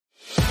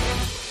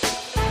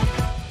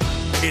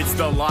It's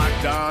the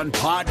Locked On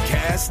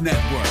Podcast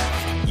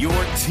Network, your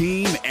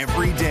team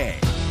every day.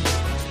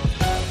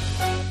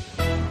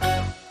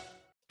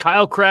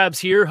 Kyle Krabs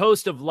here,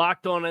 host of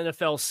Locked On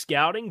NFL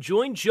Scouting.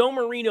 Join Joe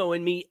Marino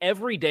and me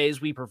every day as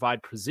we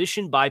provide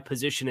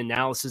position-by-position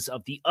analysis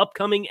of the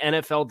upcoming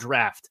NFL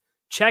Draft.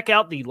 Check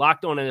out the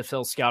Locked On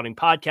NFL Scouting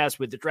podcast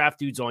with the Draft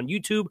Dudes on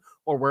YouTube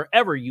or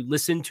wherever you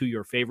listen to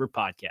your favorite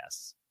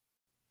podcasts.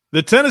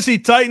 The Tennessee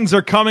Titans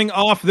are coming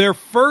off their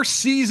first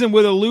season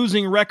with a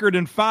losing record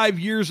in 5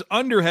 years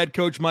under head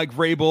coach Mike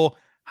Vrabel.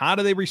 How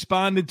do they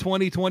respond in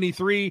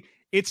 2023?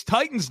 It's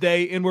Titans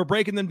Day, and we're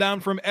breaking them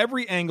down from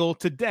every angle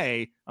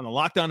today on the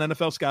Locked On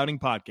NFL Scouting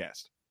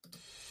podcast.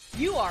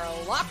 You are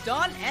Locked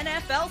On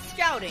NFL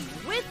Scouting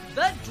with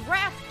the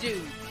Draft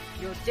Dudes,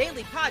 your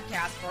daily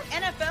podcast for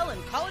NFL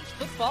and college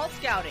football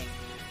scouting.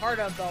 Part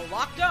of the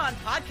Locked On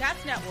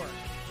Podcast Network,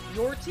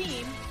 your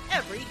team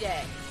every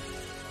day.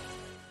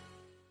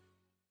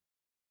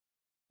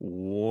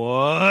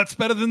 What's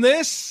better than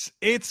this?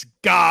 It's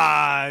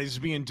guys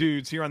being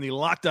dudes here on the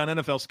Locked On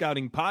NFL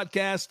Scouting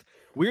podcast.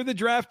 We're the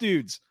Draft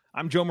Dudes.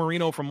 I'm Joe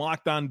Marino from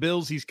Locked On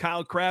Bills. He's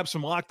Kyle Krabs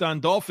from Locked On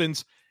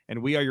Dolphins.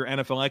 And we are your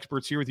NFL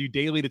experts here with you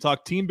daily to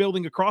talk team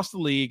building across the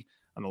league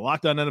on the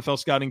Locked On NFL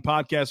Scouting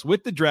podcast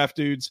with the Draft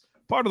Dudes,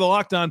 part of the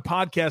Locked On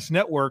Podcast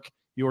Network,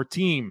 your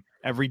team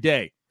every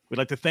day. We'd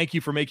like to thank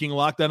you for making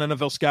Locked On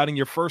NFL Scouting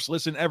your first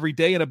listen every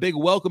day, and a big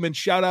welcome and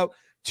shout out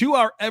to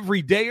our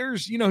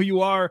everydayers. You know who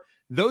you are.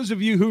 Those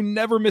of you who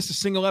never miss a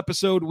single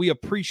episode, we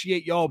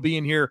appreciate y'all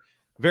being here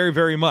very,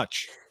 very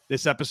much.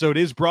 This episode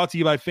is brought to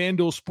you by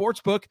FanDuel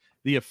Sportsbook,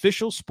 the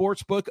official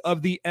sportsbook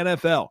of the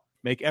NFL.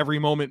 Make every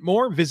moment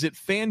more. Visit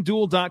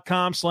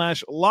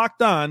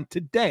FanDuel.com/lockedon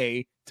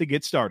today to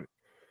get started.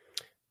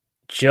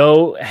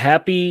 Joe,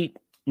 happy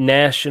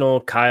National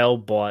Kyle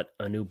bought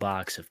a new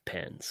box of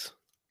pens.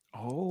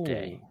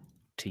 Day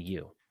to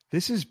you.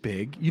 This is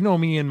big. You know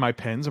me and my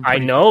pens. I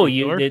know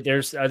you.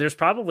 There's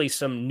probably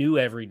some new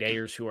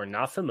everydayers who are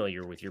not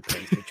familiar with your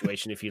pen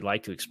situation. If you'd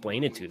like to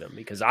explain it to them,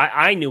 because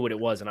I knew what it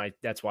was, and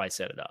that's why I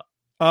set it up.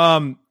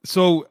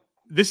 So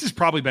this has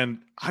probably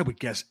been, I would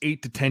guess,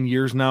 8 to 10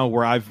 years now,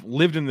 where I've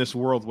lived in this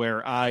world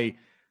where I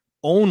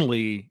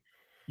only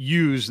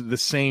use the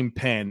same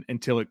pen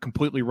until it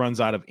completely runs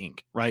out of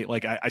ink. Right,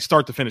 like I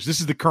start to finish. This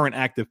is the current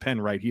active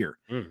pen right here.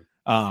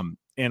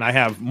 And I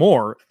have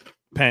more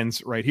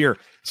pens right here.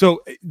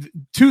 So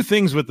two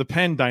things with the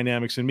pen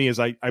dynamics in me is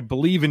I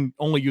believe in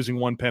only using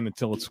one pen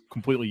until it's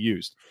completely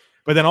used.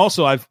 But then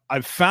also I've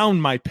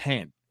found my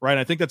pen, right?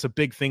 I think that's a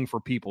big thing for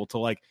people to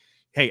like,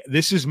 hey,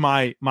 this is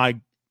my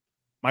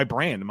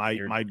brand, my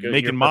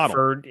make and model.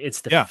 Preferred.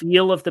 It's the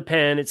feel of the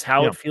pen. It's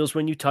how it feels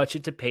when you touch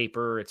it to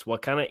paper. It's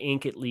what kind of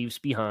ink it leaves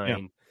behind. Yeah.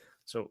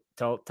 So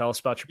tell us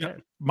about your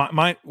pen.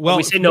 Well,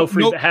 we say no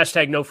free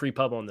hashtag no free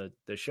pub on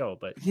the show,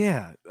 but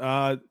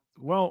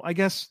well, I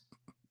guess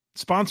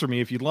sponsor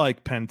me if you'd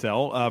like,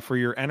 Pentel, for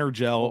your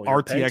Energel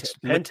RTX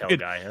Pentel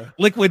guy, huh?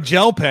 Liquid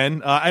gel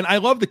pen. And I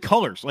love the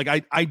colors. Like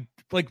I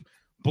like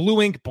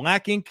blue ink,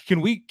 black ink.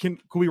 Can we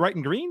write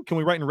in green? Can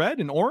we write in red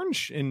and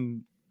orange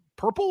and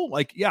purple?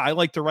 Like, I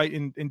like to write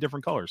in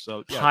different colors.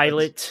 So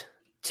Pilot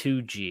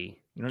 2G.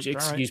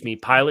 Excuse me,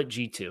 Pilot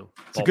G2.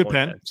 It's a good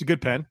pen. It's a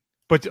good pen.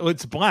 But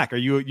it's black.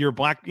 You're a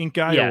black ink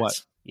guy or what?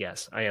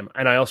 Yes, I am.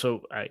 And I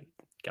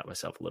got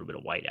myself a little bit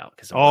of white out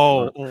because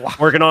I'm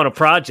working on a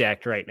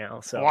project right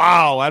now. So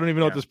wow, I don't even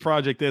know what this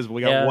project is, but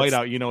we got white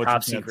out. You know, it's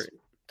top secret.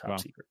 Top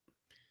secret.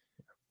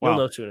 We'll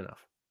know soon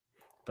enough.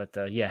 But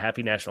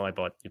happy National I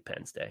Bought New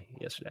Pens Day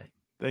yesterday.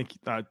 Thank you.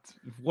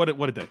 What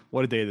a day!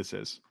 What a day this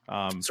is.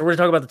 So we're gonna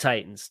talk about the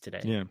Titans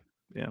today.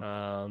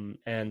 Yeah.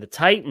 And the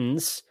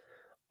Titans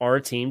are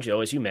a team,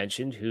 Joe, as you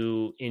mentioned,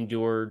 who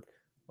endured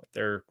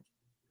their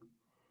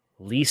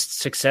least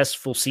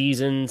successful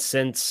season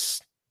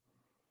since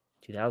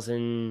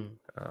 2000.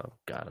 Oh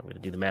God, I'm going to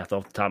do the math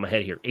off the top of my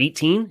head here.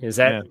 18? Is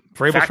that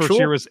Vrabel's first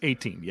year was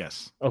 18?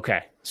 Yes.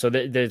 Okay, so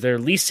their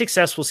least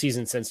successful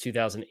season since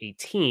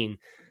 2018,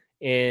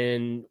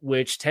 in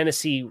which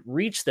Tennessee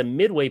reached the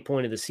midway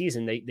point of the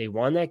season. They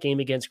won that game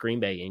against Green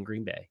Bay in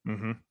Green Bay,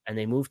 and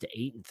they moved to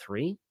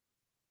 8-3.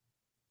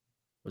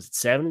 Was it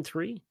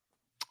 7-3?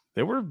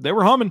 They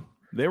were humming.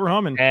 They were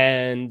humming,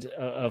 and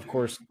of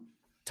course,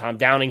 Tom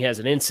Downing has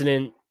an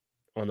incident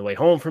on the way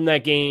home from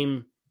that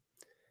game.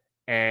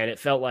 And it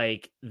felt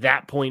like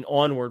that point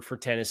onward for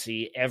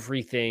Tennessee,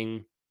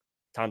 everything,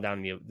 Tom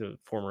Downing, the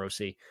former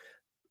OC,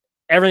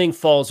 everything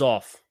falls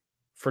off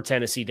for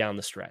Tennessee down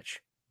the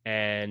stretch.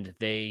 And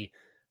they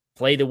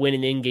play the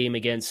win-and-in game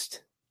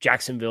against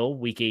Jacksonville,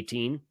 Week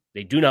 18.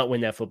 They do not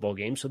win that football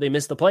game, so they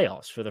miss the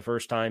playoffs for the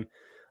first time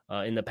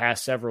in the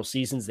past several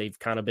seasons. They've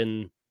kind of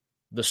been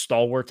the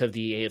stalwart of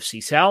the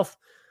AFC South.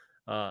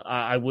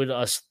 I would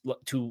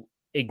to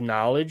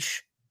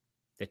acknowledge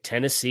that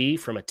Tennessee,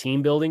 from a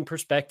team-building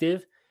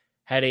perspective,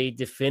 had a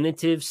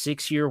definitive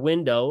 6-year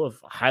window of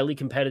highly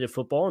competitive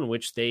football in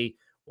which they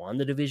won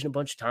the division a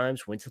bunch of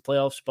times, went to the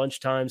playoffs a bunch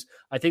of times.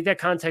 I think that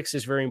context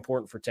is very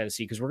important for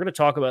Tennessee because we're going to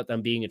talk about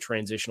them being a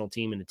transitional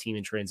team and a team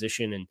in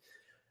transition, and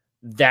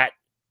that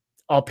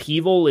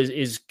upheaval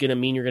is going to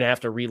mean you're going to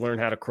have to relearn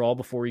how to crawl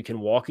before you can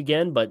walk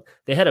again. But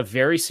they had a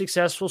very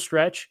successful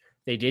stretch.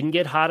 They didn't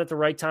get hot at the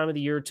right time of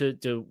the year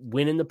to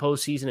win in the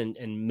postseason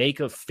and make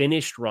a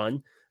finished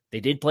run.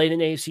 They did play in an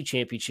AFC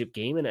Championship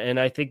game. And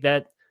I think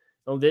that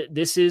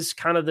this is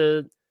kind of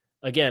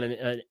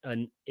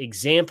an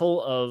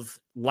example of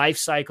life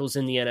cycles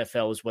in the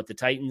NFL is what the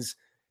Titans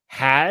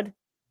had,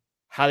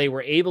 how they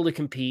were able to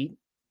compete,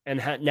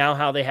 and now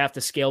how they have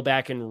to scale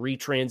back and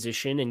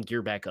retransition and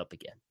gear back up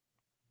again.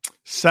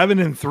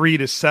 7-3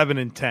 to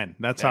 7-10.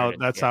 That's how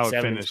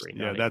it finished.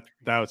 Yeah,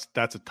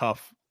 that's a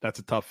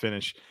tough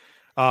finish.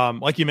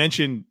 Like you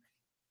mentioned,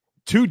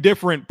 two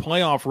different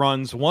playoff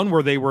runs. One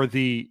where they were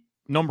the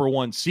number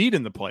one seed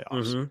in the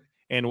playoffs,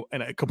 and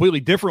a completely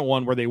different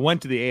one where they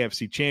went to the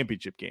AFC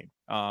Championship game.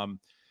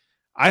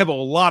 I have a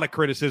lot of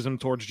criticism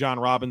towards John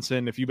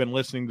Robinson. If you've been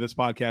listening to this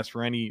podcast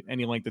for any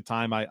length of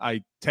time,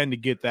 I tend to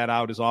get that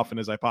out as often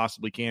as I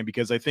possibly can,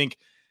 because I think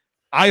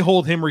I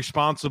hold him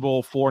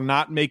responsible for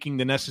not making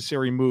the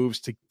necessary moves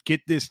to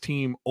get this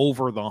team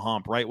over the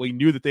hump, right? We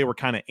knew that they were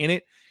kind of in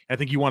it. I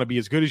think you want to be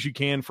as good as you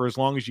can for as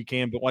long as you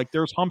can, but like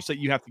there's humps that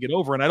you have to get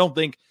over. And I don't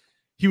think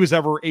he was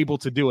ever able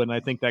to do it. And I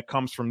think that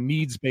comes from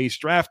needs-based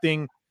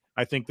drafting.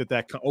 I think that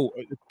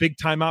big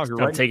timeout here,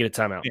 right? Taking a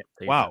timeout.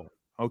 Yeah. Wow.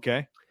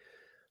 Okay.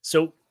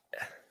 So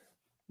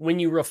when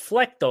you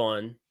reflect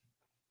on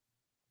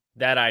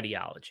that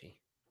ideology,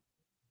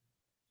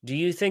 do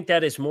you think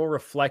that is more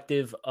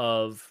reflective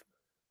of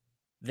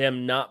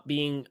them not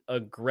being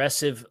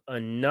aggressive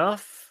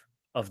enough,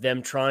 of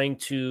them trying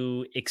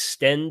to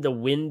extend the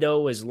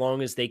window as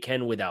long as they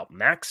can without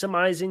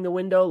maximizing the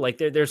window? Like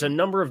there's a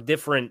number of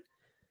different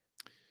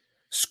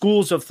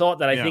schools of thought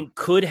that I think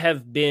could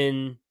have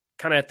been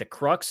kind of at the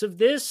crux of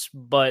this,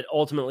 but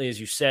ultimately, as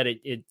you said,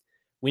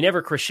 we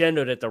never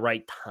crescendoed at the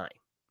right time.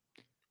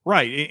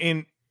 Right.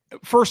 And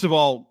first of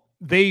all,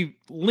 they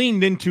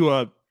leaned into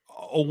a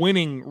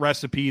winning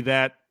recipe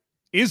that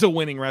is a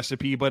winning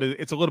recipe, but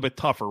it's a little bit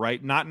tougher,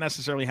 right? Not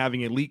necessarily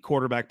having elite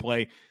quarterback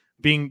play,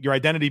 your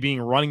identity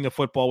being running the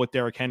football with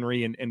Derrick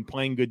Henry and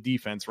playing good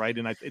defense, right?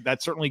 And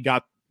that certainly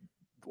got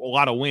a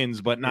lot of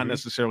wins, but not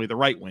necessarily the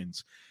right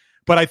wins.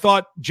 But I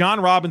thought John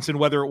Robinson,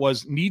 whether it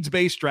was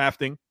needs-based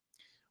drafting,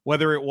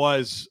 whether it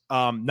was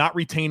not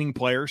retaining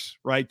players,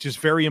 right? Just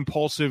very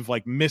impulsive,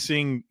 like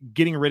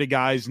getting rid of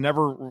guys,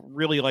 never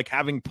really like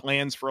having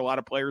plans for a lot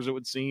of players, it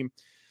would seem.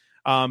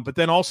 But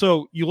then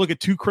also you look at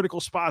two critical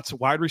spots,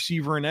 wide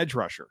receiver and edge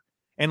rusher.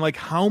 And like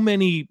how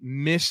many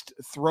missed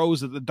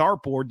throws at the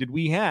dartboard did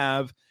we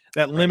have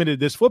that limited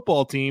this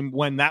football team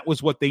when that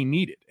was what they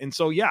needed? And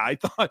so, yeah, I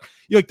thought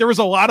there was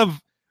a lot of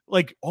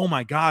like, oh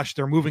my gosh,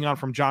 they're moving on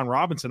from John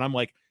Robinson. I'm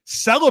like,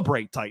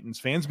 celebrate, Titans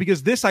fans,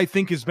 because this, I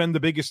think, has been the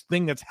biggest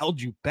thing that's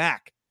held you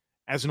back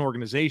as an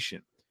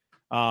organization.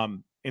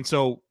 And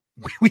so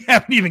we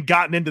haven't even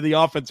gotten into the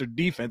offense or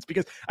defense,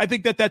 because I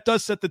think that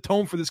does set the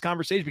tone for this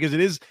conversation, because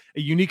it is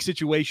a unique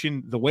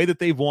situation, the way that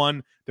they've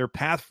won, their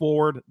path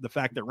forward, the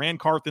fact that Rand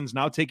Carthen's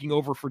now taking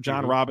over for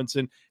John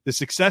Robinson, the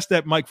success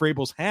that Mike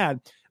Vrabel's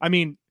had. I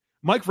mean,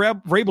 Mike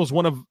Vrabel's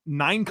one of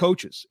 9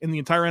 coaches in the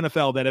entire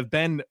NFL that have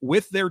been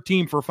with their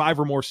team for 5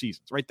 or more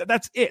seasons, right?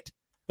 That's it.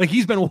 Like,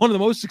 he's been one of the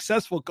most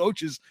successful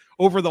coaches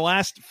over the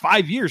last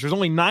 5 years. There's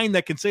only 9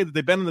 that can say that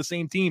they've been on the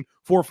same team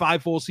for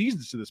 5 full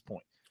seasons to this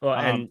point. Well,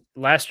 and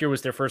last year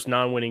was their first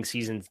non-winning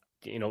season,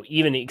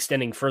 even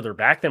extending further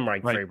back than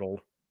Mike Vrabel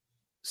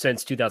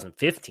since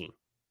 2015.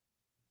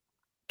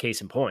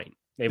 Case in point.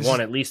 They've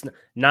won at least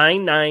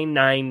 9, 9,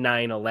 9,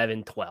 9,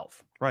 11,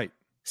 12. Right.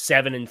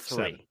 7-3.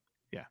 7.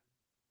 Yeah.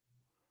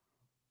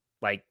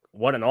 Like,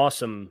 what an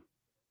awesome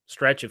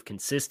stretch of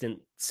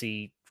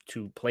consistency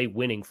to play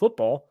winning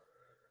football.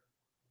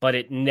 But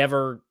it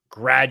never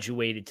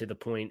graduated to the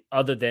point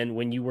other than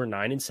when you were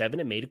 9-7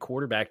 and made a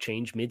quarterback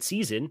change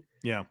midseason.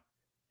 Yeah.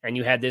 And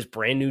you had this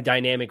brand new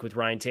dynamic with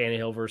Ryan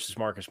Tannehill versus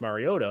Marcus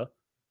Mariota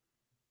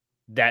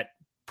that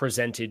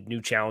presented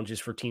new challenges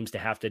for teams to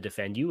have to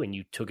defend you. And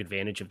you took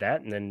advantage of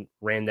that and then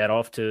ran that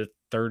off to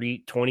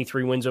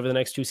 23 wins over the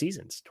next 2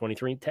 seasons,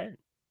 23-10.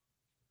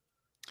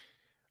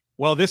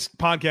 Well, this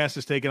podcast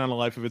has taken on a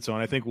life of its own.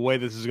 I think the way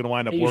this is going to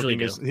wind up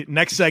working is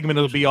next segment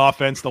will be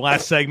offense. The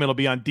last segment will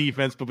be on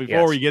defense. But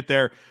before we get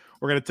there,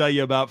 we're going to tell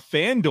you about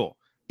FanDuel.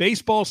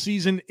 Baseball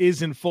season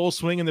is in full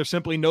swing, and there's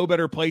simply no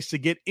better place to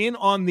get in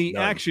on the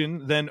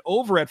action than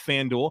over at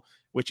FanDuel,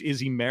 which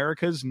is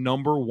America's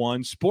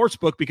 #1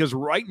 sportsbook, because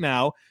right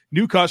now,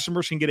 new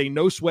customers can get a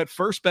no-sweat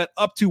first bet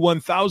up to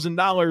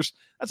 $1,000.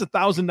 That's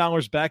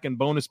 $1,000 back in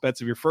bonus bets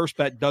if your first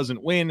bet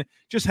doesn't win.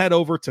 Just head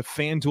over to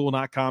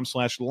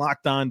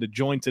FanDuel.com/lockedon to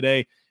join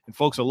today. And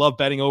folks, I love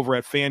betting over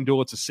at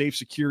FanDuel. It's a safe,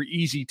 secure,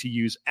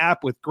 easy-to-use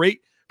app with great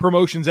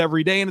promotions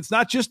every day. And it's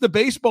not just the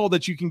baseball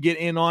that you can get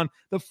in on.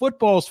 The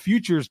football's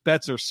futures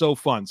bets are so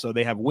fun. So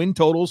they have win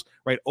totals,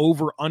 right?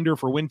 Over, under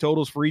for win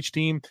totals for each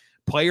team.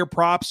 player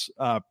props,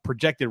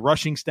 projected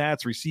rushing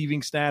stats,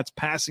 receiving stats,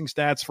 passing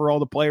stats for all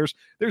the players.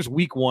 There's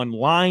week 1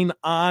 line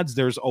odds.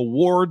 There's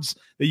awards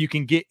that you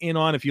can get in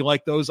on if you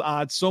like those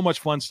odds. So much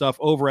fun stuff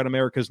over at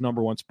America's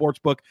 #1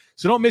 sportsbook.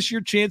 So don't miss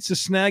your chance to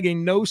snag a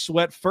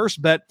no-sweat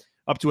first bet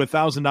up to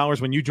 $1,000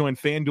 when you join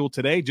FanDuel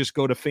today. Just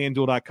go to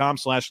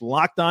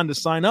FanDuel.com/lockedon to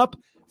sign up.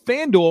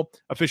 FanDuel,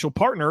 official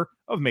partner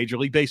of Major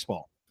League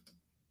Baseball.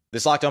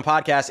 This Locked On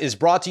podcast is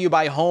brought to you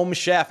by Home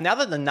Chef. Now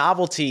that the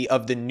novelty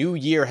of the new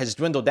year has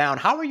dwindled down,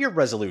 how are your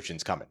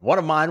resolutions coming? One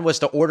of mine was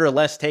to order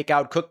less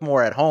takeout, cook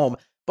more at home.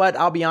 But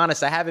I'll be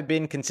honest, I haven't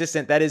been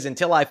consistent. That is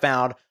until I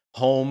found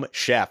Home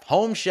Chef.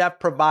 Home Chef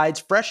provides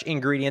fresh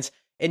ingredients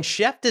and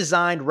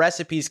chef-designed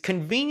recipes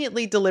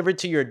conveniently delivered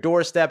to your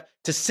doorstep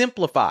to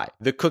simplify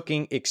the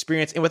cooking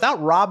experience and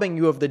without robbing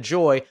you of the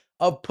joy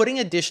of putting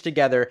a dish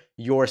together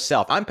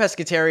yourself. I'm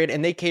pescatarian,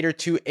 and they cater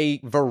to a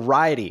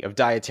variety of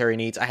dietary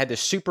needs. I had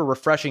this super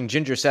refreshing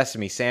ginger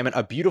sesame salmon,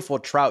 a beautiful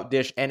trout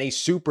dish, and a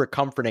super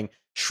comforting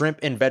shrimp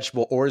and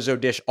vegetable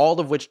orzo dish, all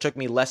of which took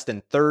me less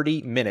than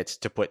 30 minutes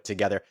to put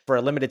together. For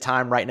a limited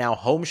time right now,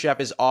 Home Chef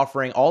is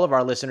offering all of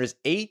our listeners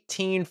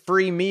 18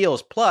 free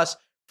meals, plus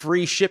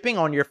free shipping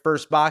on your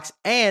first box,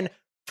 and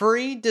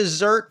free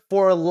dessert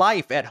for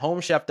life at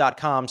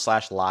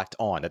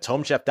homechef.com/lockedon. That's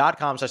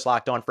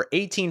homechef.com/lockedon for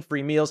 18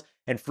 free meals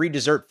and free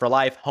dessert for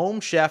life.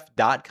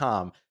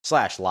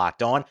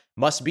 Homechef.com/lockedon.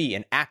 Must be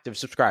an active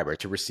subscriber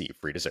to receive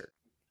free dessert.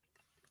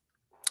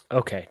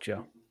 Okay,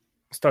 Joe.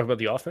 Let's talk about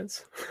the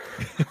offense.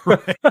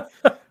 Right.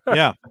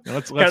 Yeah.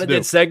 Let's kind of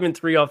did segment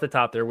 3 off the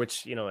top there,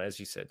 which, as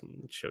you said,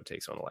 the show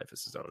takes on a life of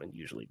its own and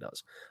usually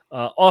does.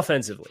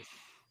 Offensively,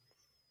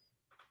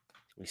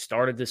 we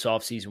started this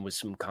offseason with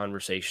some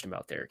conversation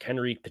about Derrick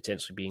Henry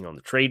potentially being on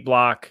the trade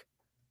block.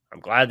 I'm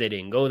glad they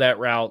didn't go that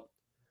route.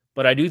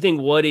 But I do think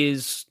what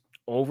is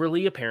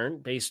overly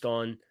apparent based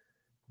on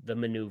the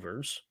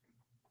maneuvers,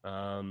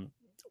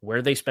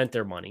 where they spent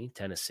their money,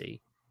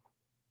 Tennessee,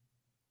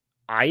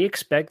 I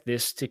expect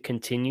this to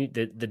continue.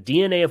 The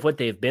DNA of what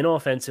they've been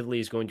offensively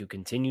is going to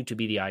continue to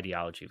be the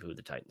ideology of who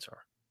the Titans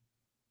are.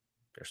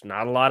 There's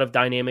not a lot of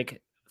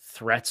dynamic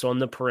threats on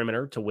the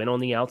perimeter to win on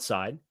the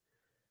outside.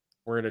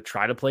 We're going to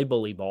try to play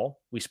bully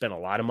ball. We spent a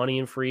lot of money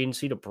in free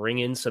agency to bring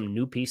in some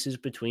new pieces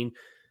between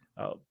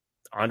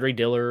Andre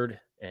Dillard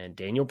and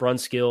Daniel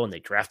Brunskill, and they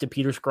drafted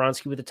Peter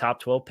Skoronski with a top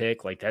 12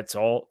 pick. Like, that's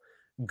all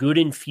good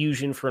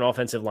infusion for an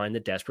offensive line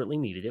that desperately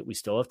needed it. We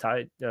still have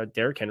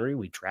Derrick Henry.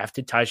 We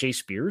drafted Tyjae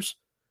Spears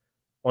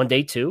on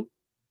day 2.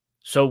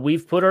 So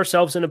we've put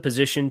ourselves in a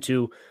position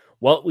to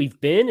what we've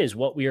been is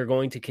what we are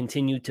going to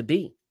continue to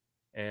be.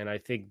 And I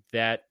think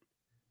that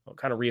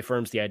kind of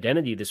reaffirms the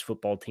identity of this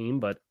football team.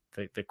 But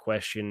the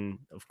question,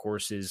 of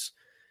course, is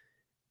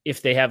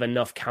if they have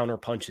enough counter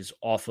punches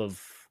off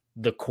of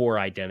the core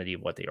identity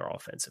of what they are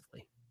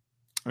offensively.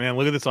 Man,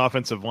 look at this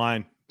offensive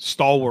line.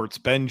 Stalwarts,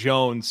 Ben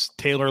Jones,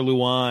 Taylor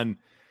Lewan,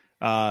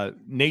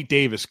 Nate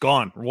Davis,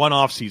 gone. One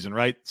offseason,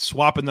 right?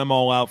 Swapping them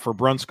all out for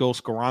Brunskill,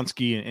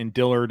 Skoronski, and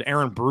Dillard.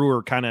 Aaron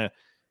Brewer, kind of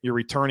your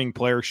returning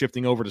player,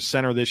 shifting over to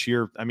center this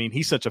year. I mean,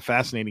 he's such a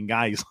fascinating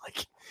guy. He's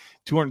like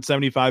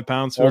 275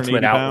 pounds,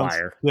 280 pounds.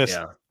 Outlier. Yes,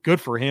 yeah. Good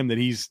for him that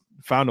he's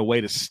found a way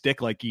to stick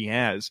like he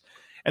has.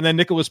 And then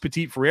Nicholas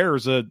Petit-Frere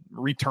is a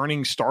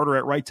returning starter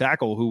at right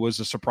tackle who was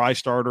a surprise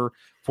starter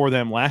for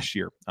them last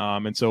year.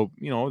 And so,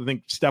 I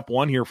think step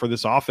one here for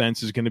this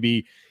offense is going to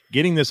be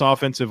getting this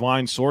offensive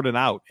line sorted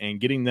out and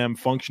getting them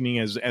functioning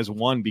as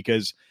one,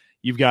 because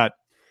you've got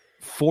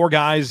 3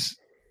 guys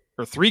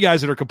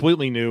that are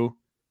completely new,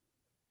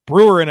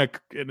 Brewer in a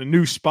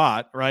new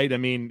spot, right? I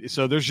mean,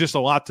 so there's just a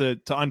lot to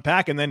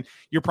unpack. And then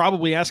you're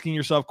probably asking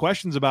yourself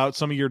questions about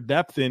some of your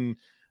depth in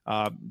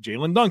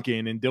Jalen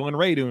Duncan and Dylan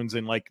Raduns,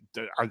 and like,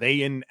 are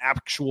they in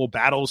actual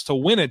battles to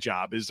win a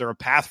job? Is there a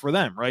path for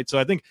them, right? So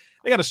I think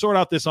they got to sort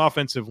out this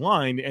offensive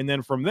line, and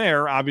then from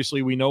there,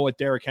 obviously, we know what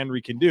Derrick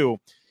Henry can do.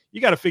 You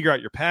got to figure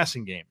out your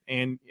passing game,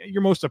 and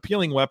your most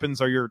appealing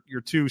weapons are your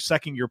 2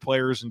 second-year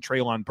players in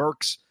Treylon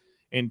Burks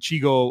and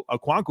Chigo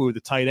Okonkwo, the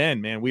tight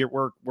end. Man,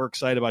 we're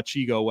excited about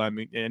Chigo. I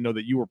mean, I know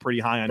that you were pretty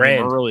high on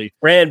him early.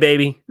 Brand,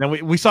 baby. And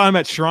we saw him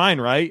at Shrine,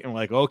 right? And we're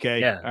like, okay,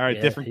 yeah, all right,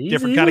 different he's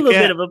kind of cat. He's a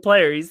little bit of a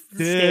player. He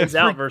stands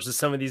out versus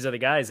some of these other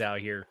guys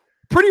out here.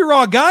 Pretty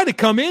raw guy to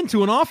come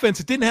into an offense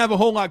that didn't have a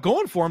whole lot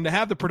going for him, to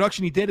have the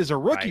production he did as a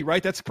rookie,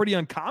 right? That's pretty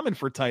uncommon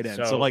for tight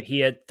ends. So like, he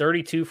had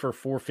 32 for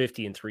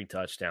 450 and 3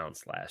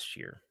 touchdowns last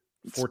year,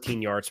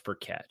 14 yards per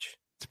catch.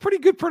 It's pretty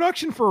good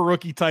production for a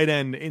rookie tight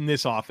end in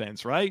this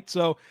offense, right?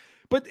 So,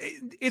 but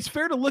it's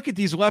fair to look at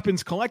these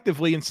weapons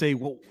collectively and say,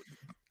 well,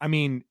 I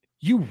mean,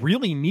 you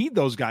really need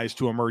those guys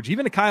to emerge.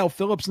 Even a Kyle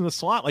Phillips in the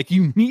slot, like,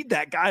 you need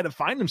that guy to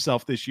find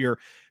himself this year,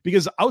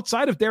 because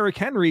outside of Derrick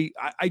Henry,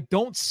 I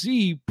don't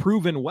see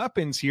proven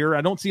weapons here.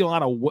 I don't see a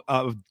lot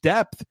of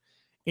depth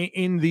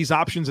in these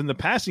options in the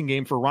passing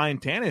game for Ryan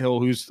Tannehill,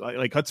 who's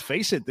like, let's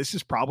face it, this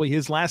is probably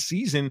his last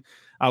season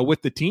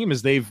with the team,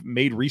 as they've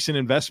made recent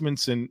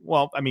investments. And,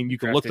 well, I mean, you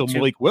can look to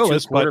Malik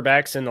Willis, 2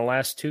 quarterbacks in the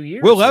last 2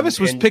 years. Will Levis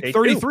was picked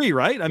 33,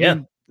 right? I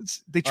mean,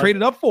 they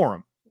traded up for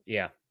him.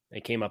 Yeah,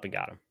 they came up and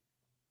got him.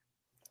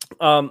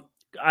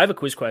 I have a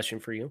quiz question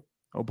for you.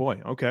 Oh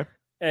boy. Okay.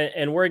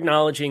 And we're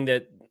acknowledging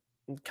that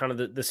kind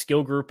of the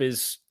skill group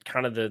is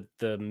kind of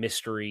the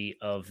mystery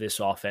of this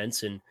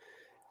offense. And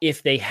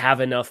if they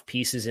have enough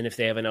pieces and if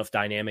they have enough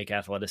dynamic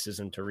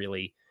athleticism to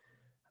really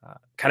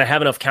kind of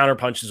have enough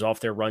counterpunches off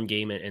their run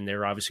game, and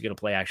they're obviously going to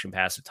play action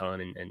pass a ton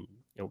and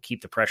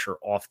keep the pressure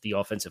off the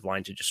offensive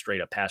line to just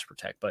straight up pass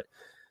protect. But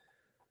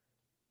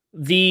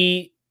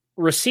the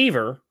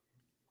receiver,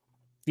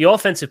 the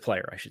offensive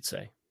player, I should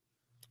say,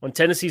 on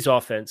Tennessee's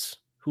offense,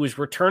 who is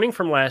returning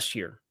from last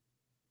year,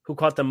 who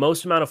caught the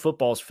most amount of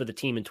footballs for the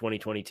team in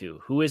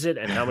 2022. Who is it,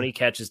 and how many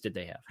catches did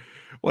they have?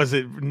 Was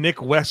it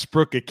Nick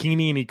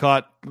Westbrook-Ikhine, and he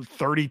caught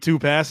 32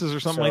 passes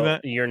or something like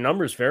that? Your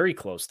number's very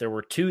close. There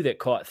were 2 that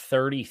caught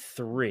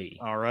 33.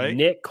 All right.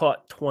 Nick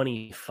caught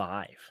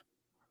 25.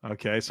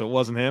 Okay, so it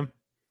wasn't him?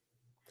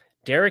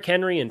 Derrick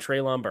Henry and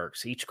Treylon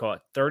Burks each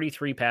caught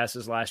 33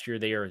 passes last year.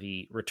 They are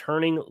the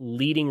returning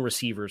leading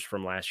receivers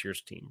from last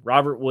year's team.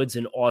 Robert Woods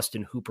and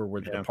Austin Hooper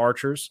were the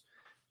departures.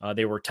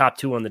 They were top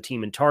 2 on the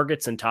team in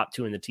targets and top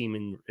 2 in the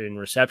team in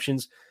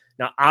receptions.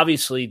 Now,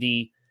 obviously,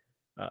 the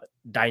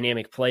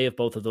dynamic play of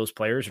both of those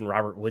players and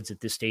Robert Woods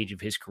at this stage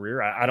of his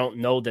career, I don't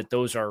know that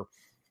those are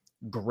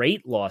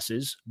great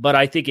losses, but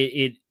I think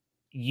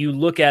you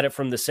look at it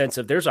from the sense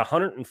of there's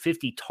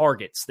 150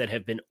 targets that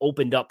have been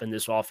opened up in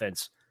this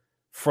offense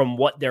from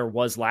what there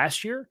was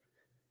last year,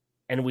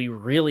 and we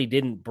really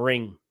didn't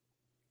bring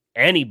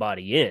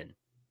anybody in.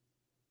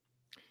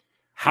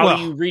 How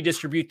do you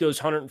redistribute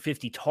those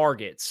 150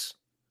 targets?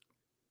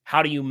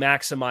 How do you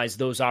maximize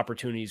those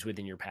opportunities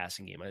within your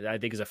passing game? I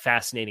think is a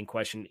fascinating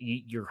question.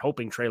 You're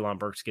hoping Treylon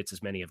Burks gets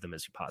as many of them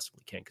as he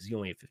possibly can because he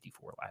only had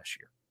 54 last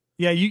year.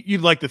 Yeah, you'd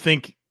like to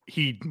think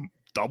he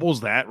doubles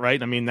that,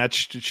 right? I mean, that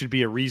should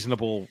be a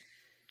reasonable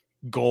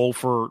goal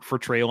for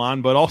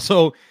Treylon, but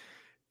also,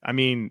 I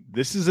mean,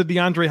 this is a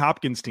DeAndre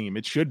Hopkins team.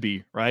 It should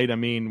be, right? I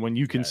mean, when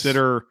you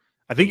consider...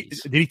 I think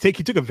he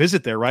took a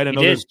visit there, right? I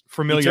know there's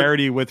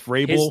familiarity with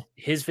Vrabel.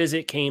 His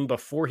visit came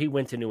before he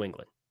went to New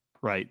England.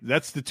 Right.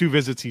 That's the 2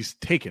 visits he's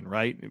taken,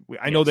 right?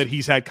 I know that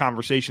he's had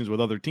conversations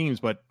with other teams,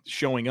 but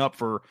showing up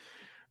for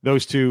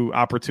those 2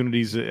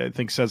 opportunities, I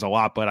think says a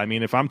lot. But I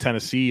mean, if I'm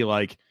Tennessee,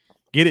 like,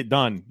 get it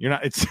done. You're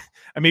not,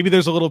 maybe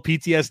there's a little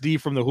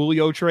PTSD from the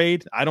Julio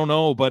trade. I don't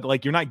know, but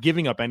like, you're not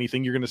giving up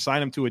anything. You're going to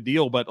sign him to a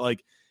deal, but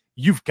like,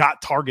 you've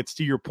got targets,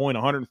 to your point,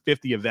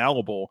 150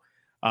 available.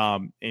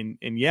 And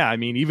yeah, I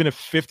mean, even if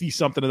 50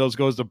 something of those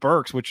goes to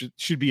Burks, which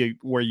should be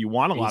where you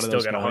want a lot of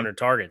those. Still got 100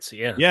 targets.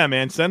 Yeah,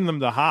 man, send them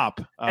to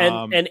Hop.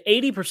 And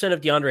 80% of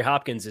DeAndre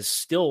Hopkins is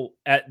still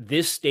at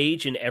this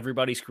stage in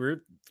everybody's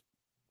career.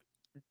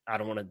 I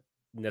don't want to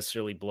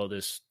necessarily blow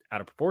this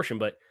out of proportion,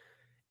 but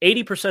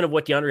 80% of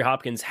what DeAndre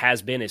Hopkins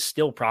has been is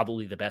still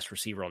probably the best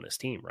receiver on this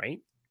team, right?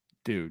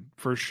 Dude,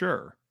 for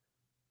sure.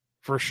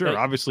 For sure. But,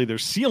 obviously,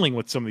 there's ceiling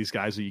with some of these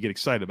guys that you get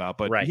excited about.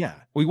 But yeah,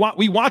 we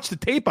watched the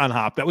tape on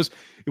Hop.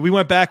 We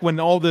went back when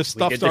all this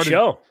stuff started. The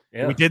show.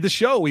 Yeah. We did the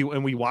show.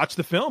 We watched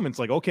the film. And it's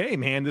like, okay,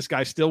 man, this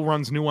guy still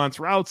runs nuanced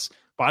routes,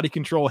 body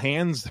control,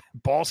 hands,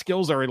 ball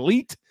skills are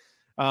elite.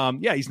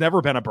 Yeah, he's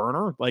never been a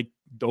burner. Like,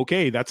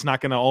 okay, that's not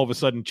going to all of a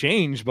sudden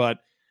change, but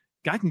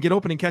guy can get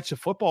open and catch the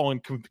football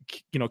and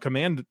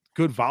command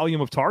good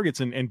volume of targets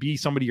and be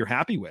somebody you're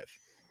happy with.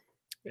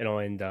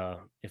 And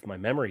if my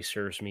memory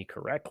serves me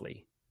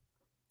correctly,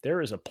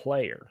 there is a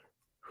player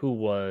who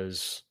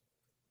was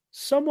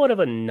somewhat of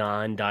a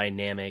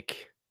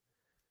non-dynamic,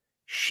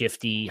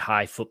 shifty,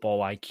 high football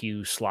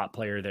IQ slot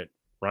player that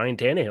Ryan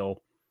Tannehill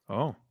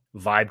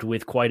vibed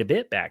with quite a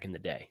bit back in the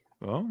day.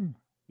 Oh,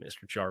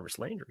 Mr. Jarvis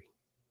Landry.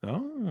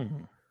 Oh.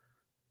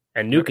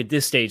 And Nuke at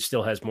this stage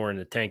still has more in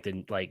the tank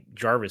than like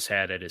Jarvis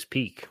had at his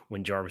peak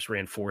when Jarvis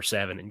ran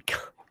 4.7 and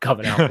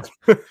coming out.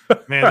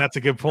 Man, that's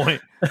a good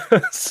point.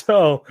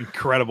 So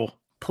incredible.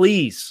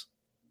 Please,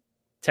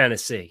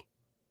 Tennessee,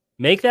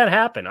 make that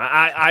happen.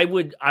 I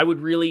would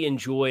really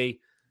enjoy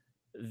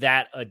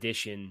that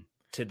addition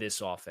to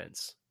this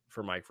offense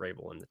for Mike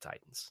Vrabel and the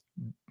Titans.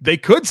 They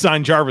could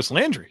sign Jarvis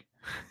Landry.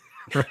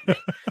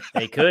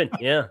 They could,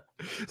 yeah.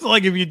 So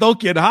like if you don't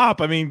get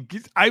Hop, I mean,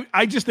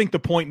 I just think the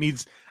point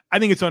needs. I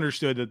think it's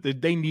understood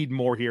that they need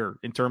more here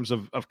in terms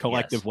of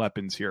collective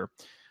weapons here.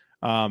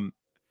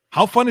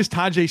 How fun is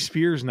Tajay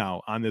Spears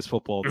now on this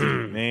football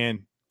team?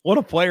 Man, what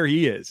a player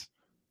he is.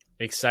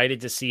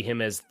 Excited to see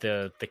him as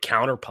the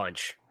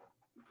counterpunch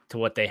to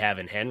what they have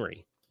in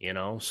Henry,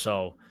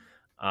 So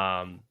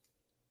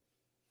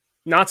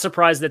not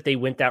surprised that they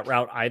went that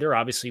route either,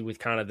 obviously with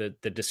kind of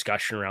the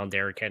discussion around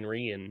Derrick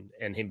Henry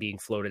and him being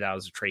floated out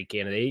as a trade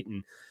candidate.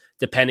 And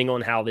depending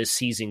on how this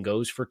season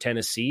goes for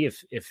Tennessee,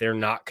 if they're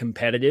not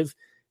competitive,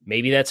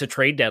 maybe that's a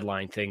trade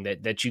deadline thing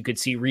that you could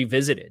see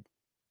revisited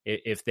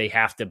if they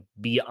have to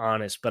be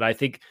honest. But I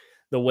think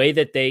the way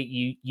that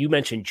you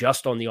mentioned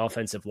just on the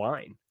offensive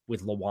line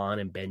with Lewan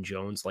and Ben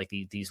Jones, like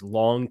these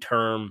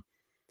long-term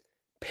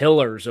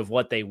pillars of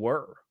what they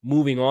were,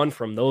 moving on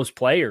from those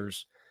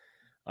players,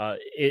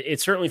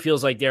 it certainly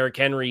feels like Derrick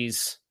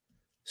Henry's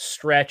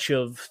stretch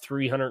of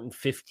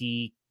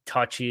 350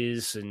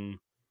 touches and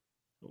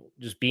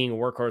just being a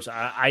workhorse.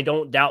 I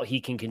don't doubt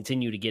he can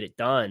continue to get it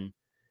done.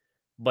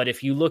 But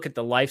if you look at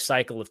the life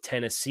cycle of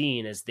Tennessee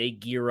and as they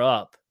gear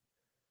up,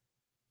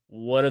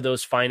 what are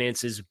those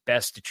finances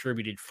best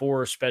attributed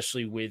for,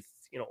 especially with,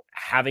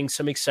 having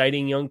some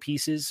exciting young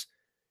pieces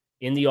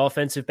in the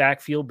offensive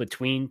backfield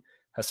between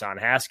Hassan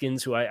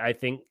Haskins, who I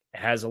think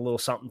has a little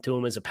something to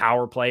him as a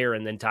power player,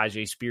 and then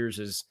Tyjae Spears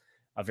is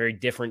a very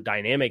different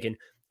dynamic. And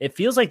it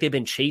feels like they've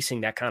been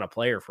chasing that kind of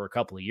player for a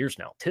couple of years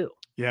now, too.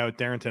 Yeah, with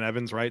Darrington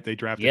Evans, right? They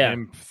drafted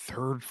him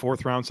 3rd,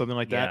 4th round, something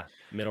like that.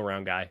 Middle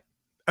round guy.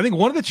 I think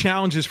one of the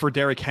challenges for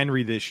Derrick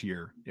Henry this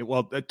year,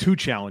 two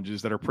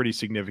challenges that are pretty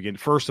significant.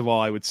 First of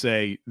all, I would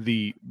say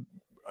the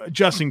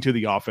adjusting to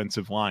the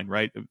offensive line,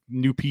 right?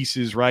 New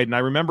pieces, right? And I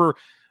remember,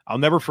 I'll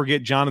never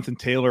forget Jonathan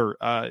Taylor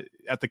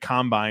at the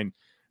Combine.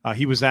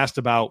 He was asked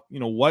about,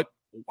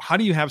 how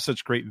do you have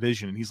such great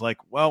vision? And he's like,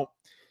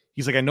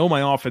 I know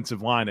my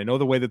offensive line. I know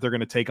the way that they're going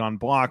to take on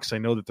blocks. I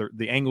know that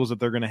the angles that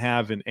they're going to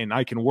have, and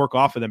I can work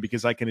off of them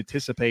because I can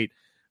anticipate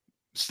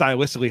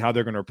stylistically how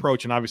they're going to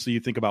approach. And obviously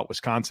you think about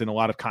Wisconsin, a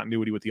lot of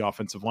continuity with the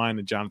offensive line,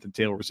 and Jonathan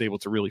Taylor was able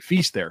to really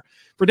feast there.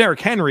 For Derrick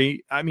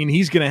Henry, I mean,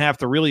 he's going to have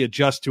to really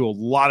adjust to a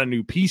lot of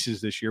new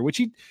pieces this year, which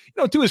he,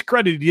 to his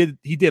credit,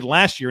 he did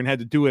last year and had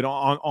to do it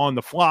on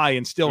the fly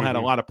and still had a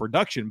lot of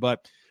production.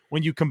 But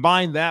when you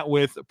combine that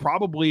with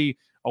probably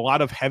a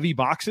lot of heavy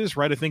boxes,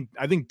 right? I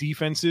think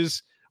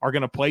defenses are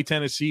going to play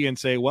Tennessee and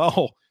say,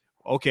 well,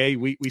 okay,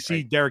 we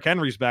see Derrick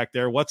Henry's back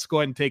there. Let's go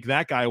ahead and take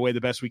that guy away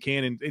the best we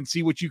can and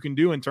see what you can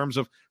do in terms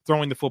of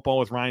throwing the football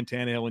with Ryan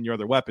Tannehill and your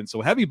other weapons.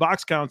 So heavy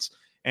box counts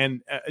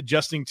and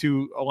adjusting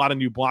to a lot of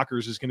new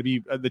blockers is going to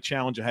be the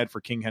challenge ahead for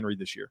King Henry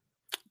this year.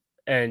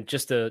 And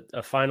just a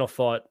final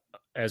thought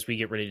as we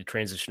get ready to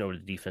transition over to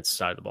the defensive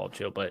side of the ball,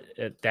 Joe, but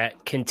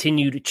that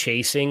continued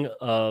chasing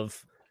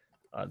of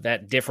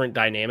that different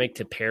dynamic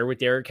to pair with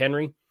Derrick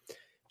Henry. Do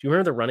you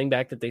remember the running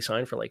back that they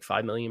signed for like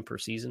 $5 million per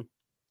season?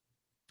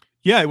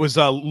 Yeah, it was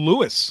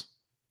Lewis.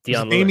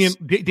 Deion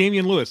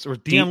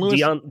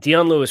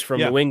Lewis from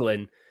New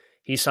England.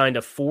 He signed a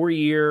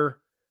 4-year,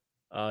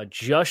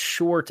 just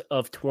short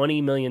of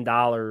 $20 million,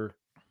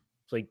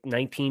 like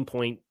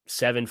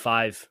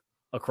 19.75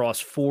 across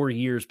 4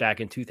 years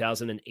back in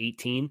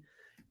 2018.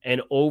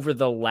 And over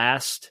the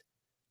last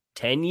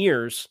 10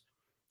 years,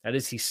 that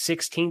is the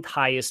 16th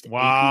highest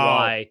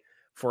APY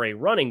for a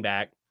running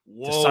back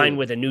to sign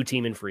with a new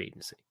team in free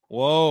agency.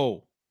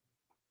 Whoa.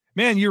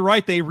 Man, you're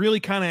right. They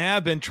really kind of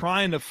have been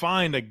trying to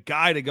find a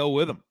guy to go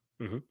with them.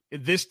 Mm-hmm.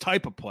 This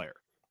type of player.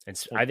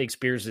 And I think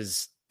Spears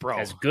is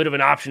as good of an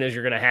option as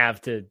you're going to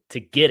have to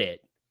get it.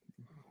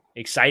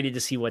 Excited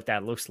to see what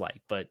that looks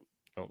like, but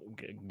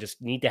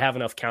just need to have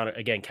enough counter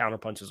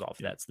punches off.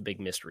 That's the big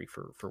mystery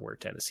for where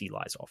Tennessee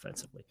lies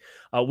offensively.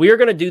 We are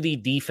going to do the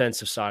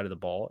defensive side of the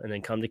ball and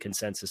then come to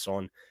consensus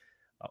on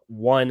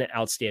one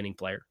outstanding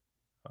player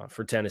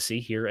for Tennessee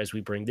here as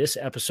we bring this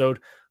episode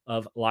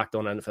of Locked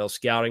On NFL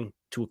Scouting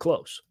to a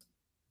close.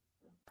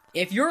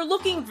 If you're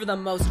looking for the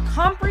most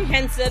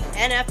comprehensive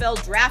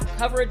NFL draft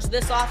coverage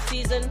this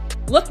offseason,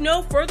 look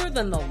no further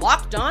than the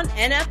Locked On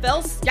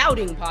NFL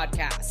Scouting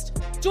Podcast.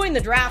 Join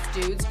the draft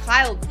dudes,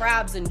 Kyle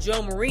Krabs and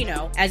Joe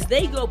Marino, as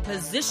they go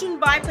position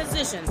by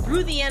position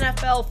through the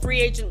NFL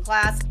free agent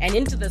class and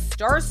into the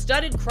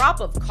star-studded crop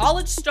of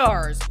college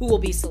stars who will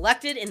be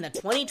selected in the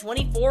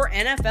 2024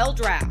 NFL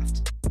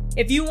Draft.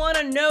 If you want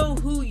to know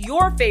who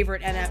your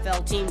favorite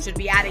NFL team should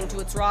be adding to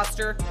its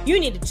roster, you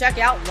need to check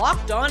out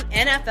Locked On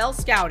NFL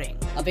Scouting,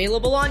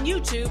 available on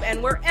YouTube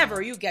and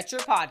wherever you get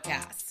your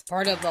podcasts.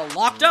 Part of the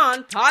Locked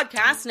On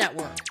Podcast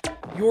Network,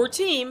 your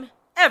team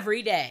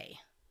every day.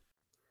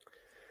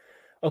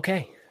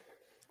 Okay,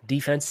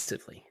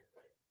 defensively,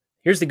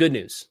 here's the good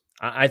news.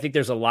 I think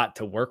there's a lot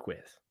to work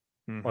with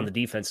on the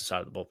defensive side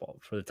of the football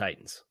for the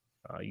Titans.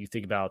 You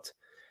think about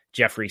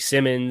Jeffrey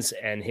Simmons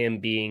and him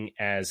being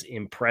as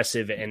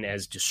impressive and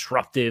as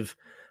disruptive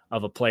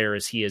of a player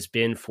as he has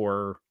been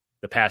for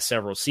the past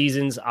several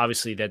seasons.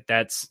 Obviously,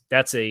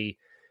 that's a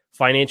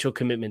financial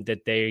commitment that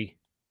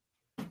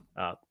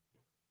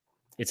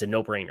it's a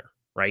no-brainer,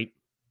 right?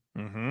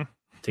 Mm-hmm.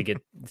 to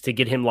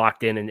get him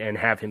locked in and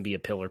have him be a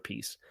pillar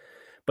piece.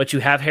 But you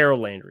have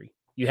Harold Landry,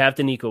 you have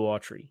Danico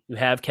Autry, you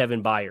have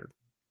Kevin Byard.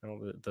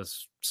 The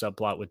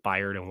subplot with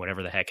Byard and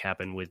whatever the heck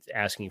happened with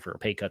asking for a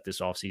pay cut this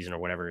offseason or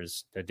whatever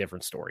is a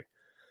different story.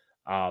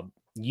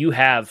 You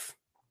have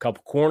a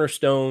couple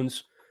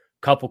cornerstones,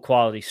 couple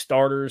quality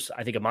starters.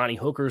 I think Amani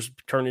Hooker's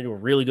turned into a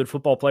really good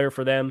football player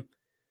for them.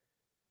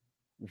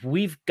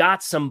 We've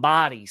got some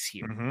bodies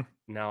here. Mm-hmm.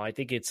 Now, I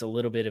think it's a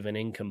little bit of an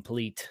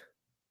incomplete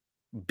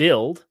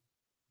build,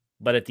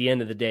 but at the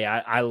end of the day,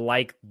 I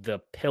like the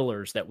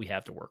pillars that we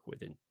have to work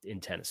with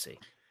in Tennessee.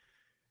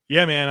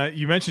 Yeah, man,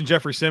 you mentioned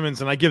Jeffrey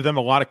Simmons, and I give them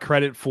a lot of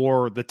credit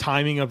for the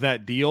timing of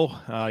that deal,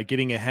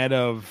 getting ahead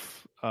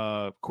of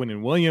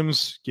Quinnen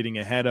Williams, getting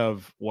ahead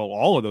of,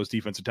 all of those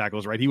defensive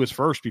tackles, right? He was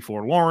first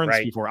before Lawrence,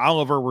 before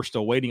Oliver. We're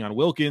still waiting on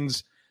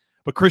Wilkins.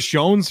 But Chris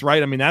Jones,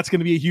 right? I mean, that's going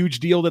to be a huge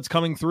deal that's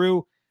coming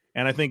through.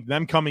 And I think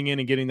them coming in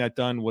and getting that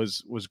done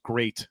was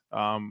great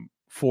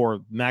for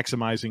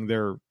maximizing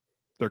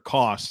their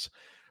costs.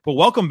 But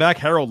welcome back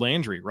Harold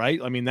Landry, right?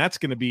 I mean, that's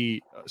going to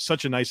be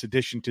such a nice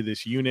addition to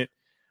this unit.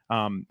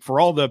 For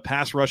all the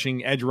pass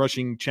rushing, edge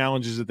rushing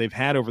challenges that they've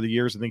had over the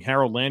years, I think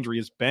Harold Landry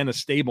has been a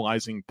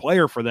stabilizing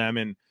player for them.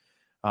 And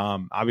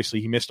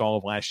obviously he missed all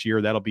of last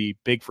year. That'll be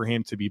big for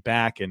him to be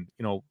back. And,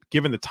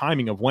 given the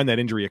timing of when that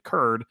injury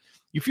occurred,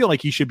 you feel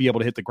like he should be able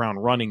to hit the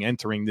ground running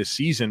entering this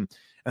season.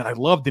 And I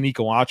love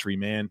Danico Autry,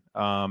 man.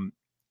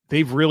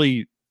 They've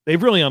really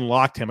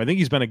unlocked him. I think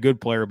he's been a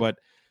good player, but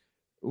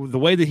the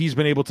way that he's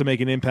been able to make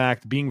an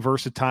impact, being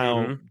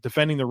versatile,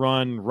 defending the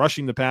run,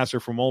 rushing the passer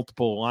from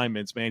multiple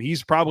alignments, man,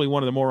 he's probably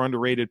one of the more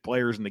underrated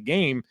players in the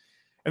game.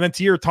 And then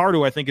Tier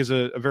Tardo, I think, is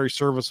a very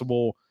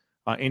serviceable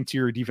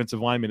interior defensive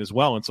lineman as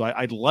well. And so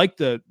I'd like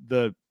that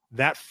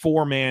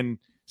 4-man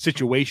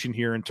situation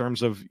here in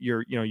terms of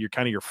your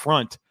kind of your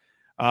front.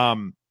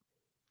 I'm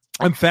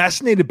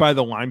fascinated by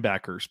the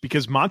linebackers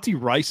because Monty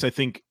Rice, I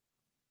think,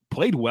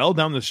 played well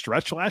down the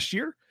stretch last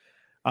year.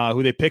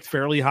 Who they picked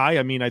fairly high.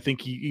 I mean, I think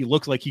he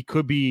looks like he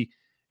could be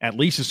at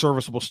least a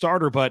serviceable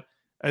starter, but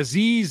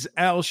Azeez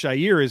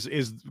Al-Shaair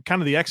is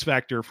kind of the X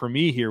factor for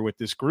me here with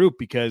this group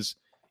because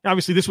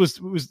obviously this was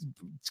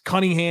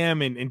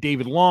Cunningham and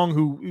David Long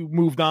who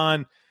moved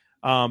on.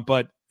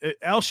 But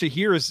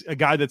Al-Shaair is a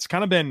guy that's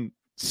kind of been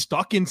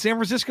stuck in San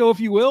Francisco, if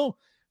you will,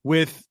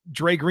 with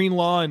Dre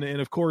Greenlaw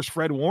and of course,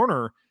 Fred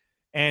Warner.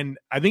 And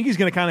I think he's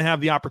going to kind of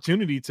have the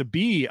opportunity to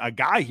be a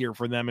guy here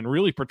for them and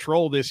really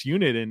patrol this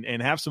unit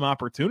and have some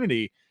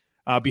opportunity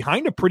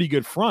behind a pretty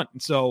good front.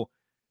 And so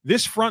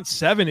this front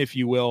seven, if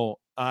you will,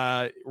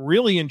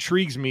 really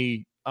intrigues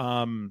me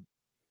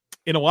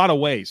in a lot of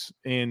ways.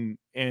 And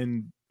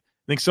I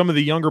think some of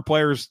the younger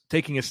players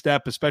taking a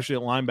step, especially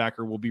at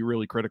linebacker, will be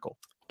really critical.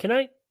 Can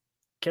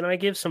I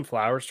give some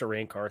flowers to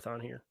Ran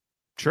Carthon here?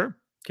 Sure.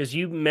 Because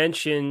you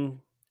mentioned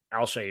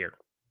Al-Shaair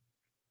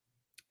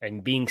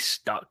and being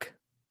stuck.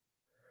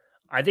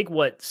 I think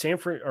what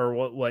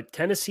what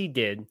Tennessee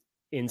did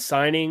in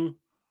signing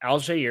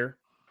Al-Shaair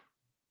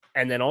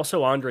and then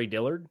also Andre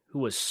Dillard, who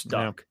was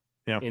stuck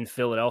in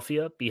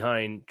Philadelphia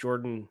behind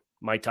Jordan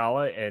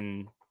Maitala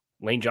and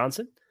Lane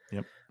Johnson.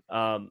 Yep.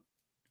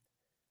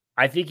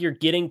 I think you're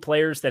getting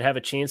players that have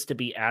a chance to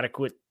be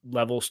adequate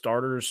level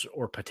starters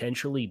or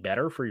potentially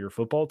better for your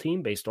football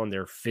team based on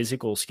their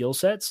physical skill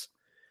sets,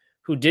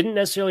 who didn't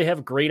necessarily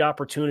have great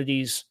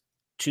opportunities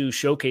to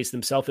showcase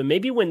themselves. And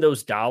maybe when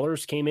those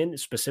dollars came in,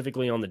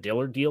 specifically on the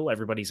Dillard deal,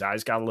 everybody's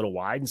eyes got a little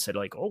wide and said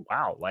like, oh,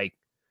 wow, like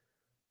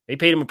they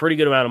paid him a pretty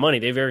good amount of money.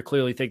 They very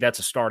clearly think that's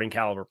a starting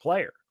caliber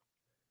player.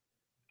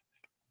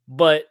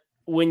 But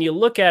when you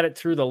look at it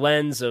through the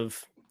lens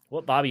of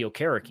what Bobby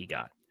Okereke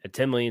got at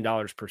 $10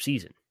 million per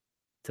season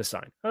to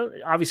sign,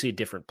 obviously a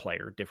different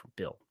player, different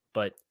bill,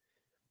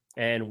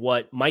 and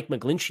what Mike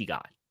McGlinchey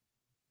got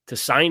to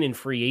sign in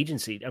free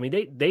agency. I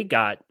mean, they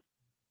got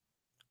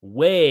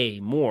way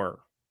more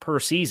per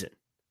season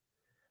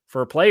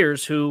for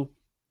players who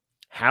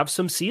have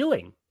some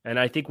ceiling. And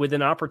I think with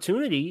an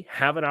opportunity,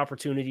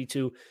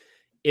 to,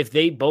 if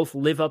they both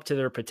live up to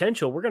their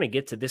potential, we're going to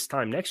get to this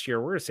time next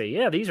year. We're going to say,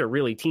 yeah, these are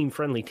really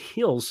team-friendly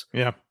deals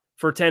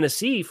for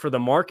Tennessee for the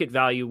market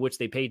value which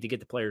they paid to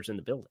get the players in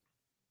the building.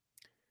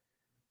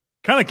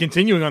 Kind of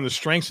continuing on the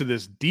strengths of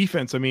this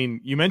defense. I mean,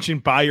 you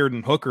mentioned Byard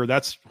and Hooker.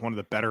 That's one of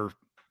the better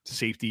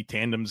safety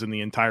tandems in the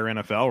entire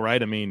NFL,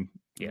 right? I mean,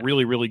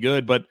 really, really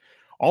good. But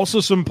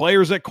also some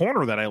players at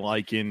corner that I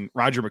like in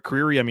Roger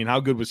McCreary. I mean, how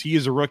good was he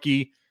as a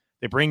rookie?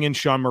 They bring in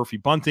Sean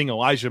Murphy-Bunting.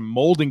 Elijah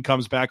Molden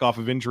comes back off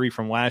of injury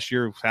from last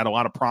year. Had a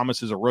lot of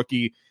promise as a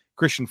rookie.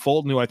 Christian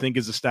Fulton, who I think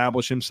has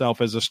established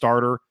himself as a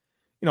starter.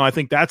 I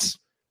think that's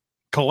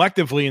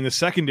collectively in the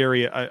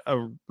secondary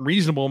a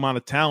reasonable amount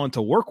of talent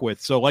to work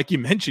with. So like you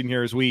mentioned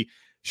here, as we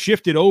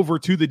shifted over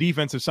to the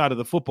defensive side of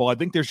the football, I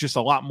think there's just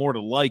a lot more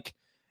to like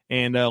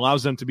and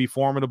allows them to be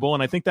formidable.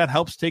 And I think that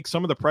helps take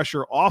some of the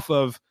pressure off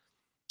of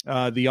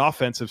the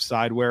offensive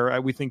side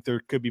where we think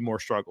there could be more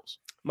struggles.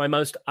 My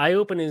most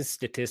eye-opening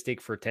statistic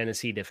for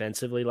Tennessee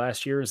defensively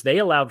last year is they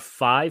allowed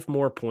 5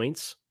 more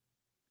points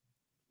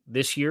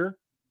this year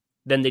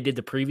than they did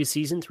the previous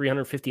season,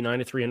 359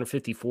 to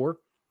 354.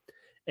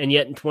 And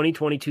yet in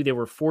 2022, they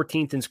were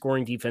 14th in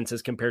scoring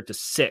defenses compared to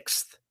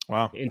 6th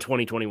in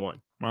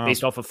 2021,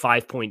 based off a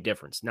 5-point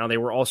difference. Now, they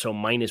were also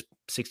minus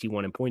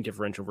 61 in point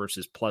differential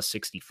versus plus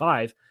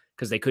 65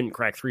 because they couldn't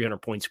crack 300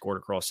 points scored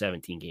across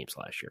 17 games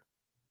last year.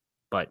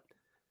 But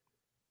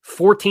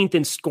 14th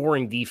in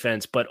scoring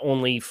defense, but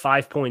only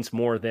 5 points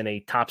more than a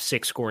top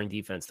 6 scoring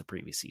defense the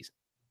previous season.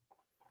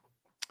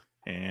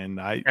 And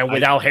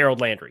without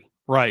Harold Landry.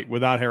 Right,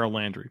 without Harold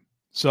Landry.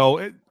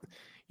 So,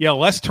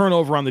 less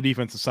turnover on the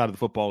defensive side of the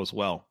football as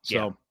well.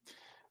 So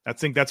I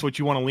think that's what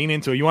you want to lean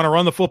into. You want to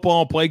run the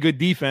football, play good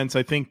defense.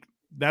 I think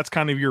that's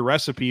kind of your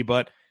recipe.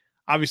 But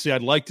obviously,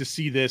 I'd like to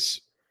see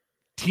this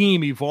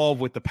team evolve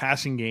with the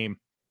passing game.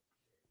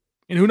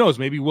 And who knows,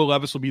 maybe Will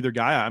Levis will be their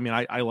guy. I mean,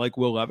 I like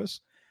Will Levis.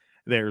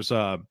 There's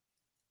a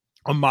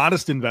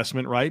modest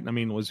investment, right? I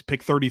mean, was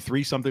pick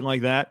 33, something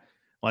like that.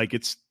 I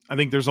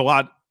think there's a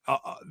lot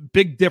a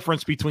big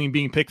difference between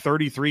being picked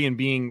 33 and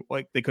being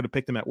like they could have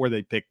picked him at where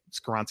they picked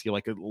Skoronski,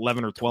 like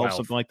 11 or 12,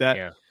 something like that.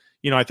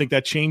 Yeah. I think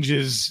that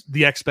changes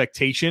the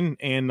expectation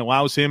and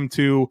allows him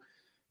to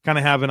kind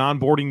of have an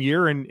onboarding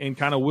year and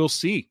kind of we'll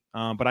see.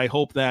 But I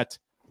hope that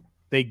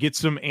they get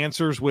some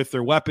answers with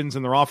their weapons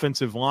and their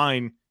offensive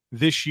line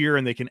this year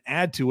and they can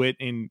add to it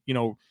and,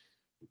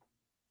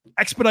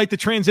 expedite the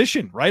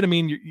transition, right? I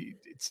mean,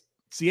 it's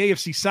the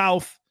AFC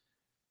South.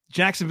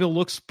 Jacksonville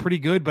looks pretty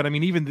good, but I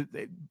mean, even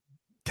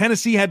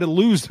Tennessee had to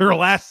lose their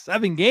last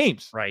 7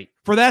 games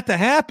for that to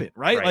happen,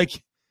 right?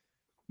 Like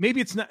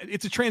maybe it's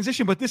a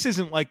transition, but this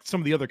isn't like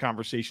some of the other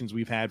conversations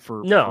we've had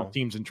for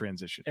teams in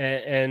transition.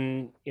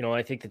 And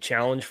I think the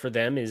challenge for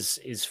them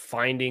is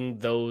finding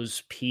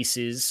those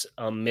pieces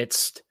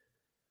amidst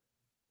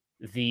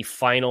the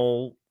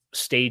final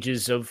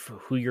stages of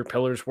who your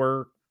pillars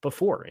were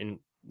before, and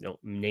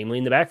namely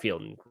in the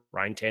backfield, and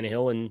Ryan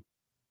Tannehill and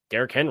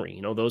Derrick Henry.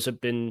 Those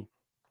have been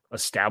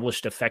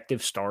established,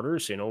 effective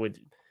starters. With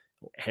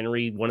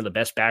Henry, one of the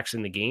best backs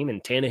in the game,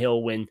 and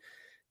Tannehill, when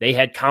they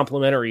had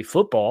complementary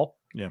football,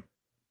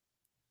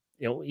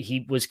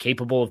 he was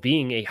capable of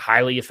being a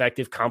highly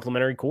effective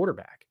complementary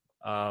quarterback.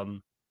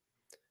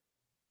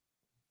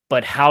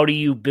 But how do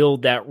you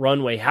build that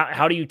runway?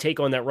 How do you take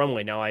on that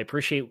runway? Now, I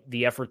appreciate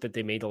the effort that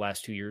they made the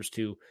last 2 years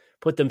to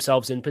put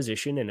themselves in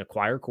position and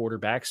acquire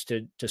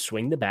quarterbacks to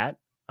swing the bat.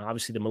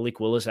 Obviously, the Malik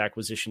Willis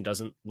acquisition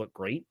doesn't look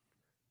great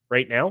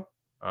right now.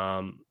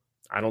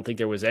 I don't think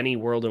there was any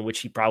world in which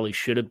he probably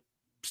should have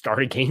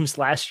started games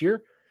last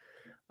year.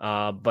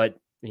 But,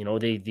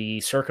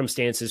 the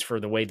circumstances for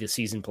the way the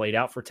season played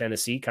out for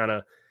Tennessee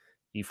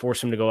you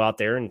force him to go out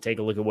there and take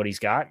a look at what he's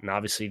got. And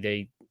obviously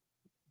they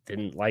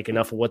didn't like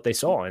enough of what they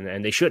saw,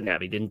 and they shouldn't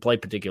have. He didn't play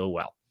particularly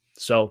well.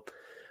 So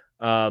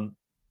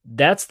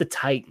that's the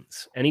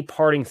Titans. Any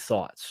parting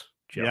thoughts,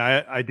 Joe?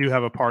 Yeah, I do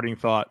have a parting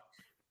thought.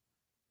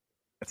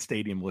 That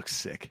stadium looks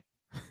sick.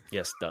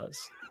 Yes, it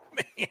does.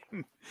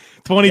 Man,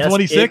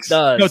 2026? Yes, it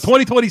does. No,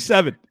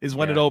 2027 is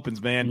when it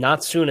opens, man.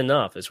 Not soon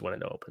enough is when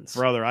it opens.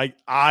 Brother,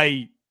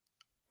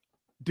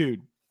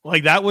 dude,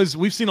 like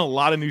we've seen a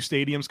lot of new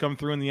stadiums come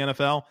through in the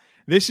NFL.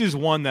 This is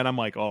one that I'm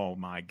like, oh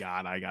my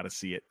God, I got to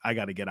see it. I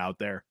got to get out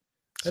there.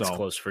 That's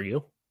close for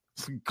you.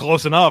 It's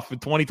close enough. In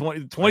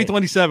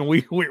 2027,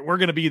 we're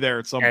going to be there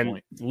at some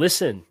point.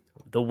 Listen,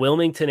 the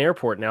Wilmington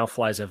Airport now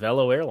flies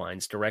Avelo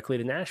Airlines directly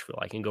to Nashville.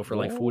 I can go for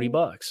like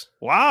 $40.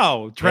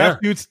 Wow.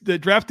 The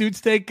draft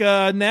dudes take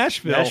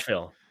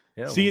Nashville.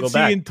 Yeah, see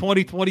in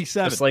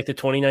 2027. Just like the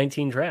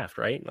 2019 draft,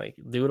 right? Like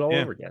do it all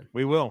over again.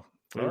 We will.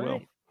 We will.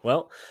 Right.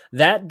 Well,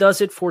 that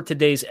does it for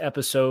today's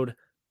episode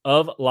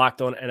of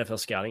Locked On NFL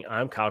Scouting.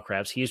 I'm Kyle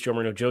Krabs. He is Joe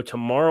Marino. Joe,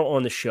 tomorrow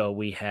on the show,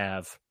 we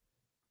have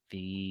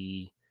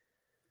the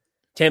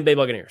Tampa Bay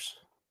Buccaneers.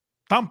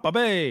 Tampa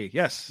Bay,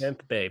 yes.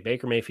 Tampa Bay.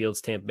 Baker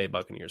Mayfield's Tampa Bay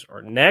Buccaneers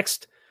are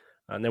next.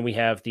 And then we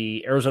have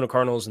the Arizona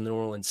Cardinals and the New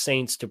Orleans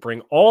Saints to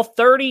bring all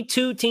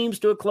 32 teams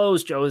to a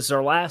close, Joe. This is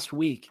our last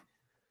week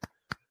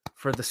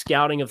for the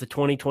scouting of the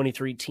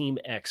 2023 Team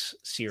X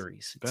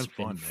series. It's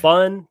been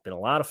fun, been a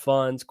lot of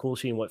fun. It's cool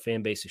seeing what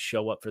fan bases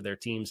show up for their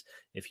teams.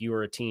 If you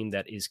are a team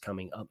that is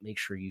coming up, make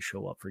sure you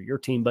show up for your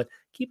team, but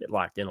keep it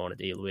locked in on a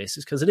daily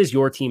basis because it is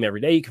your team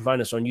every day. You can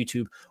find us on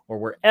YouTube or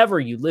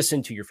wherever you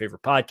listen to your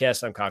favorite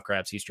podcast. I'm Kyle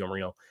Krabs, he's Joe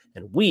Marino,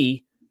 and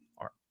we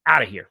are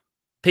out of here.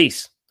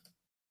 Peace.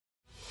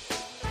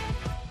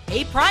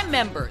 Hey, Prime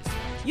members,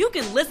 you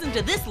can listen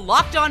to this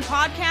Locked On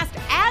podcast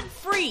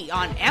ad-free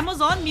on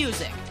Amazon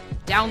Music.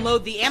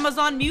 Download the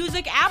Amazon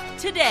Music app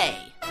today.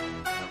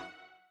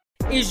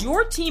 Is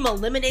your team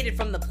eliminated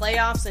from the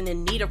playoffs and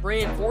in need of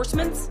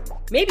reinforcements?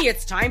 Maybe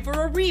it's time for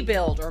a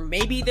rebuild, or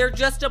maybe they're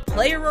just a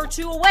player or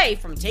two away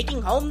from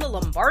taking home the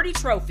Lombardi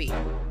Trophy.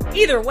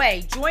 Either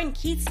way, join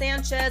Keith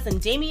Sanchez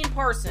and Damian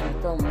Parson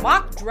for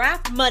Mock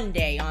Draft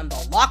Monday on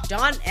the Locked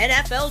On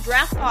NFL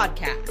Draft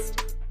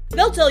Podcast.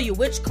 They'll tell you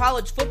which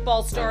college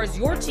football stars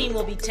your team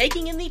will be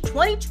taking in the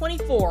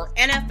 2024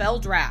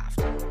 NFL Draft.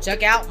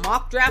 Check out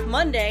Mock Draft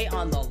Monday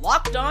on the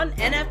Locked On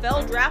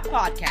NFL Draft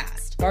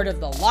Podcast, part of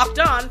the Locked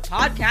On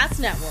Podcast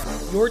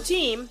Network. Your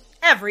team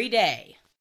every day.